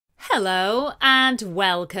Hello and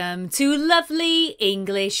welcome to Lovely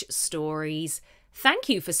English Stories. Thank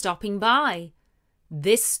you for stopping by.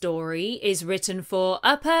 This story is written for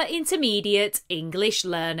upper intermediate English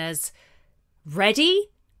learners. Ready?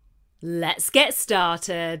 Let's get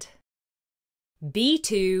started.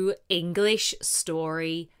 B2 English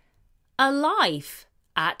Story: A Life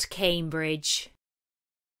at Cambridge.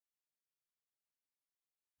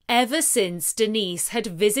 Ever since Denise had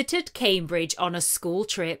visited Cambridge on a school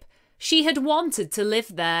trip, she had wanted to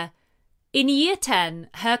live there. In Year 10,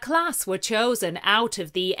 her class were chosen out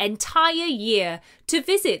of the entire year to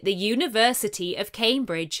visit the University of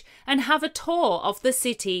Cambridge and have a tour of the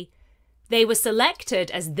city. They were selected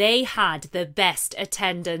as they had the best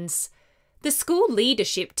attendance. The school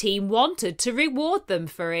leadership team wanted to reward them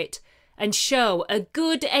for it and show a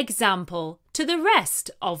good example to the rest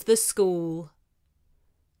of the school.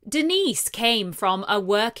 Denise came from a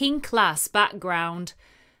working-class background.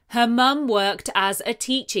 Her mum worked as a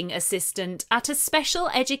teaching assistant at a special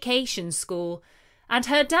education school, and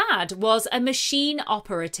her dad was a machine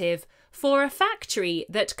operative for a factory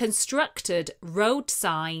that constructed road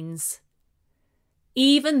signs.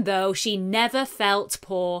 Even though she never felt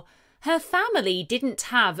poor, her family didn't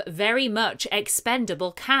have very much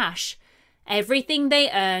expendable cash. Everything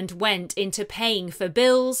they earned went into paying for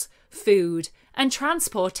bills, food, and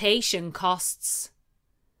transportation costs.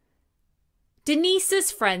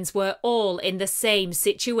 Denise's friends were all in the same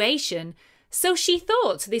situation, so she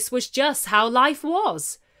thought this was just how life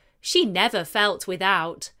was. She never felt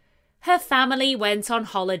without. Her family went on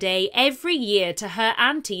holiday every year to her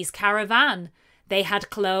auntie's caravan. They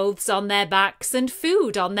had clothes on their backs and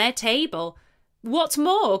food on their table. What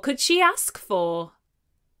more could she ask for?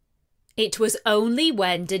 It was only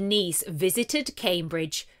when Denise visited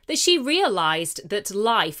Cambridge that she realised that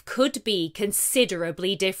life could be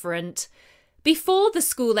considerably different. Before the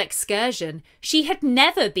school excursion, she had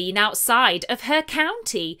never been outside of her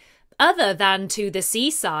county, other than to the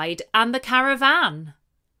seaside and the caravan.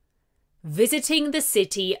 Visiting the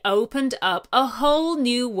city opened up a whole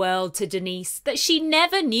new world to Denise that she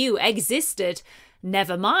never knew existed,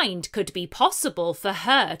 never mind could be possible for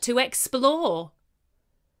her to explore.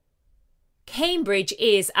 Cambridge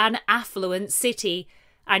is an affluent city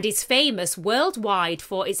and is famous worldwide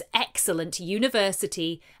for its excellent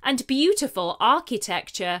university and beautiful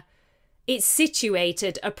architecture. It's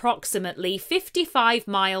situated approximately 55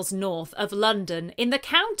 miles north of London in the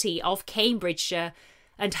county of Cambridgeshire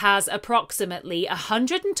and has approximately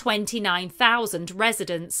 129,000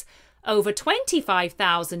 residents, over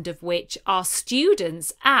 25,000 of which are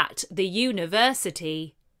students at the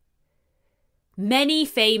university. Many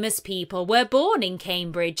famous people were born in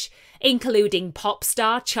Cambridge, including pop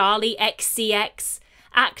star Charlie XCX,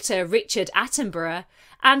 actor Richard Attenborough,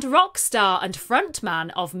 and rock star and frontman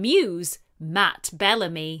of Muse, Matt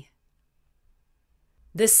Bellamy.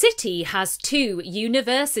 The city has two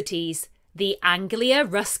universities, the Anglia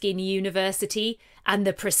Ruskin University and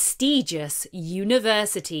the prestigious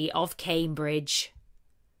University of Cambridge.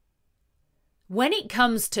 When it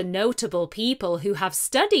comes to notable people who have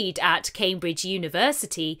studied at Cambridge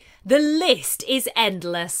University, the list is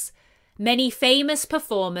endless. Many famous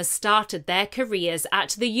performers started their careers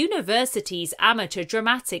at the university's amateur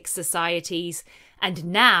dramatic societies and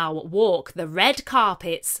now walk the red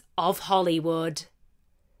carpets of Hollywood.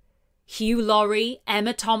 Hugh Laurie,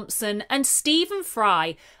 Emma Thompson, and Stephen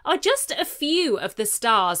Fry are just a few of the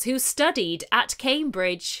stars who studied at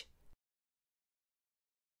Cambridge.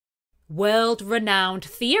 World-renowned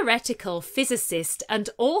theoretical physicist and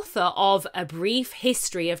author of A Brief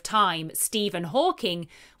History of Time, Stephen Hawking,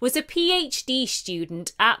 was a PhD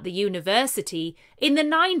student at the university in the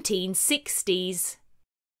 1960s.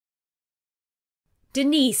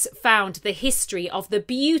 Denise found the history of the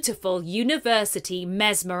beautiful university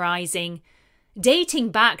mesmerising. Dating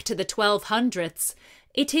back to the 1200s,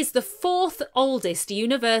 it is the fourth oldest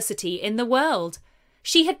university in the world.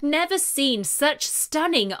 She had never seen such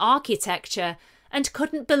stunning architecture and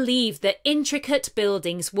couldn't believe the intricate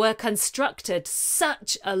buildings were constructed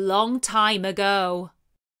such a long time ago.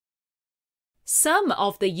 Some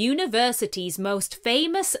of the university's most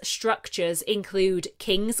famous structures include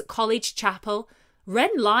King's College Chapel,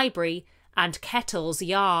 Wren Library, and Kettle's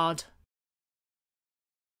Yard.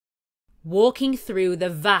 Walking through the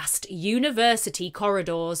vast university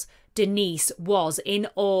corridors, Denise was in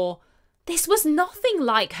awe. This was nothing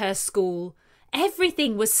like her school.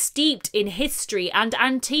 Everything was steeped in history and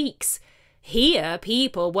antiques. Here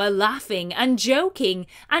people were laughing and joking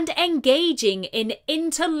and engaging in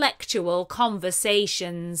intellectual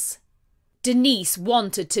conversations. Denise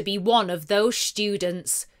wanted to be one of those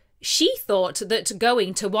students. She thought that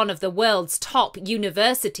going to one of the world's top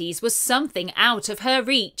universities was something out of her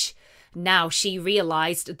reach. Now she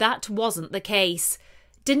realised that wasn't the case.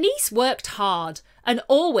 Denise worked hard and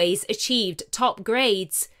always achieved top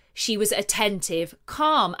grades. She was attentive,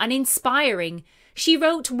 calm and inspiring. She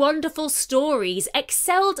wrote wonderful stories,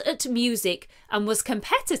 excelled at music and was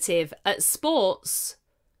competitive at sports.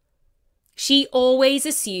 She always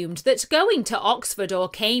assumed that going to Oxford or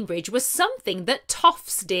Cambridge was something that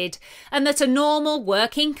toffs did, and that a normal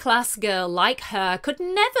working-class girl like her could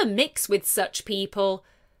never mix with such people.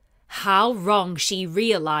 How wrong she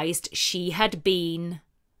realised she had been.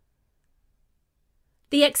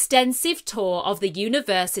 The extensive tour of the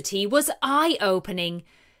university was eye-opening.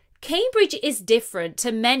 Cambridge is different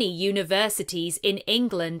to many universities in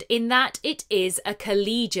England in that it is a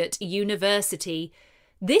collegiate university.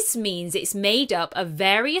 This means it's made up of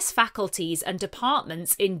various faculties and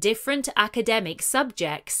departments in different academic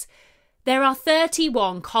subjects. There are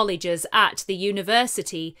 31 colleges at the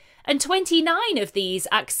university, and 29 of these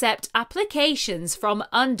accept applications from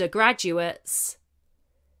undergraduates.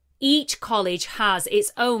 Each college has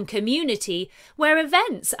its own community where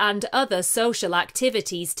events and other social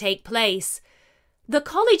activities take place. The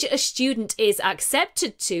college a student is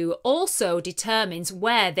accepted to also determines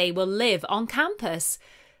where they will live on campus.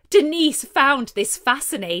 Denise found this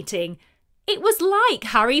fascinating. It was like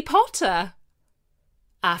Harry Potter.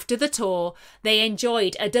 After the tour, they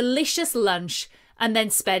enjoyed a delicious lunch and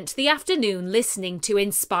then spent the afternoon listening to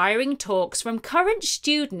inspiring talks from current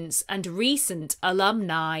students and recent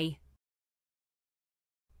alumni.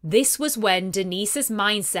 This was when Denise's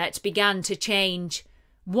mindset began to change.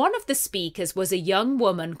 One of the speakers was a young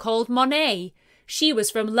woman called Monet. She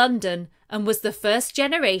was from London and was the first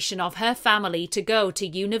generation of her family to go to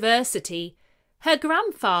university. Her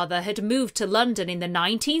grandfather had moved to London in the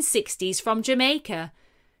 1960s from Jamaica.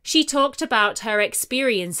 She talked about her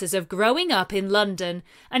experiences of growing up in London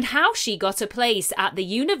and how she got a place at the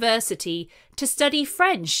university to study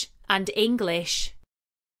French and English.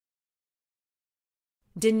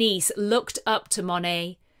 Denise looked up to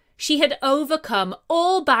Monet. She had overcome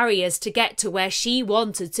all barriers to get to where she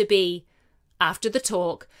wanted to be. After the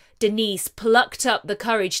talk, Denise plucked up the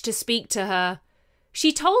courage to speak to her.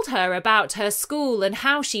 She told her about her school and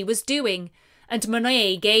how she was doing, and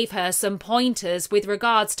Monet gave her some pointers with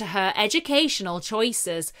regards to her educational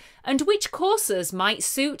choices and which courses might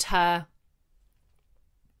suit her.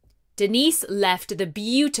 Denise left the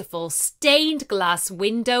beautiful stained glass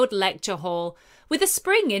windowed lecture hall with a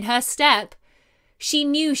spring in her step. She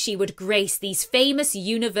knew she would grace these famous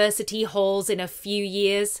university halls in a few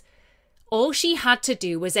years. All she had to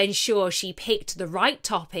do was ensure she picked the right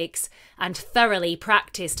topics and thoroughly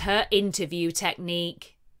practiced her interview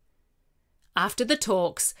technique. After the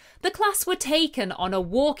talks, the class were taken on a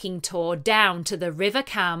walking tour down to the River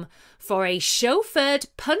Cam for a chauffeured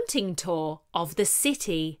punting tour of the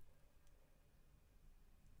city.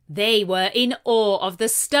 They were in awe of the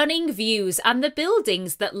stunning views and the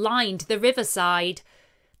buildings that lined the riverside.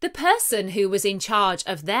 The person who was in charge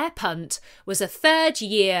of their punt was a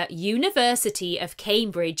third-year University of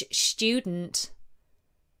Cambridge student.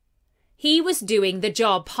 He was doing the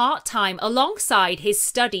job part-time alongside his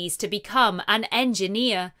studies to become an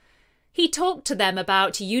engineer. He talked to them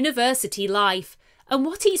about university life and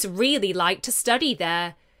what it's really like to study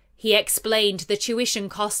there. He explained the tuition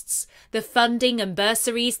costs, the funding and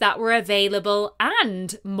bursaries that were available,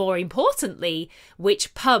 and, more importantly,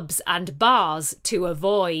 which pubs and bars to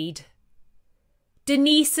avoid.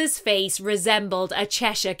 Denise's face resembled a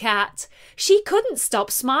Cheshire cat. She couldn't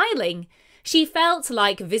stop smiling. She felt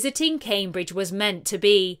like visiting Cambridge was meant to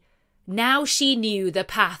be. Now she knew the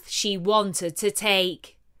path she wanted to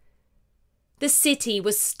take. The city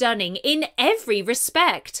was stunning in every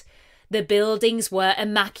respect. The buildings were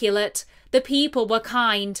immaculate, the people were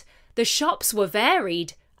kind, the shops were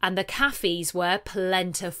varied, and the cafes were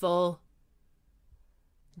plentiful.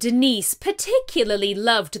 Denise particularly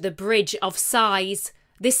loved the Bridge of Sighs.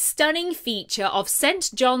 This stunning feature of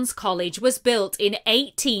St. John's College was built in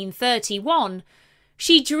 1831.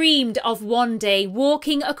 She dreamed of one day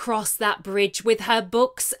walking across that bridge with her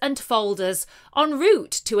books and folders en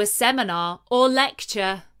route to a seminar or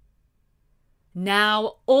lecture.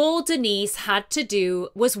 Now all Denise had to do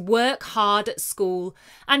was work hard at school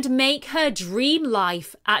and make her dream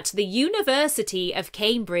life at the University of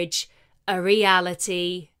Cambridge a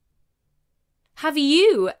reality. Have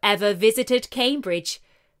you ever visited Cambridge?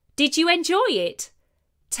 Did you enjoy it?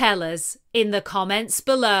 Tell us in the comments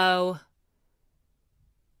below.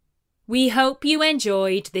 We hope you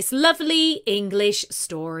enjoyed this lovely English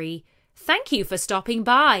story. Thank you for stopping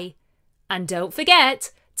by. And don't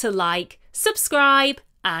forget to like, subscribe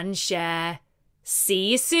and share.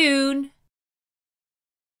 See you soon!